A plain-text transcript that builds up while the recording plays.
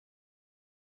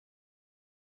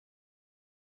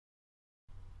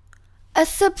A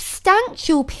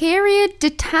substantial period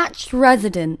detached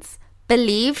residence,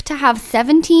 believed to have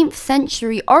 17th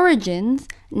century origins,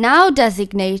 now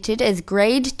designated as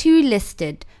Grade 2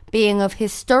 listed, being of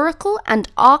historical and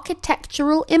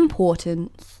architectural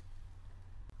importance.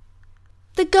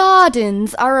 The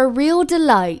gardens are a real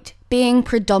delight, being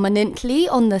predominantly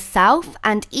on the south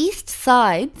and east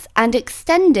sides and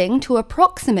extending to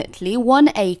approximately 1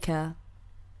 acre.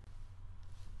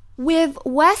 With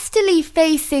westerly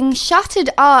facing shuttered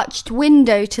arched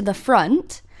window to the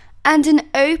front and an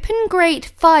open grate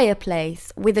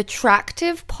fireplace with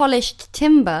attractive polished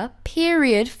timber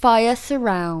period fire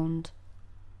surround.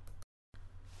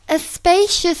 A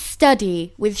spacious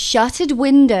study with shuttered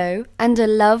window and a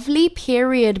lovely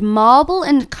period marble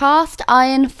and cast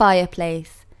iron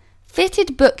fireplace,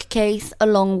 fitted bookcase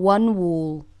along one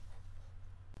wall.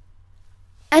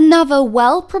 Another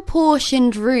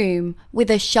well-proportioned room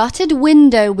with a shuttered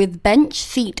window with bench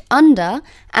seat under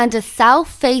and a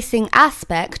south-facing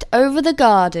aspect over the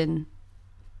garden.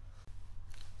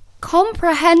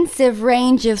 Comprehensive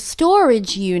range of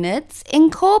storage units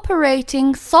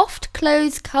incorporating soft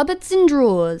close cupboards and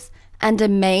drawers and a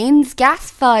mains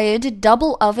gas-fired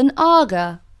double oven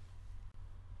Aga.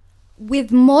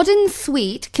 With modern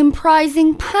suite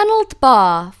comprising panelled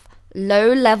bath,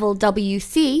 low-level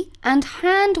WC and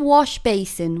hand wash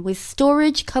basin with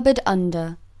storage cupboard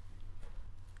under.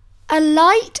 A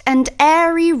light and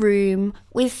airy room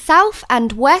with south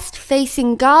and west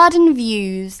facing garden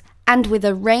views and with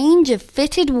a range of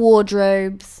fitted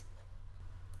wardrobes.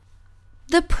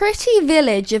 The pretty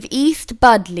village of East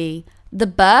Budleigh, the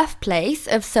birthplace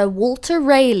of Sir Walter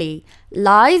Raleigh,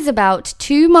 lies about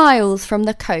 2 miles from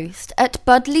the coast at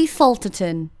Budleigh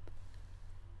Salterton.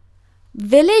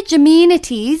 Village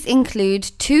amenities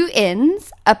include 2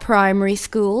 inns, a primary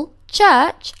school,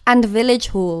 church and village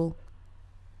hall.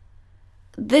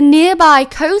 The nearby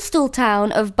coastal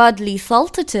town of Budleigh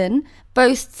Salterton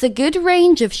boasts a good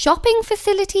range of shopping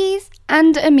facilities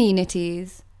and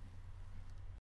amenities.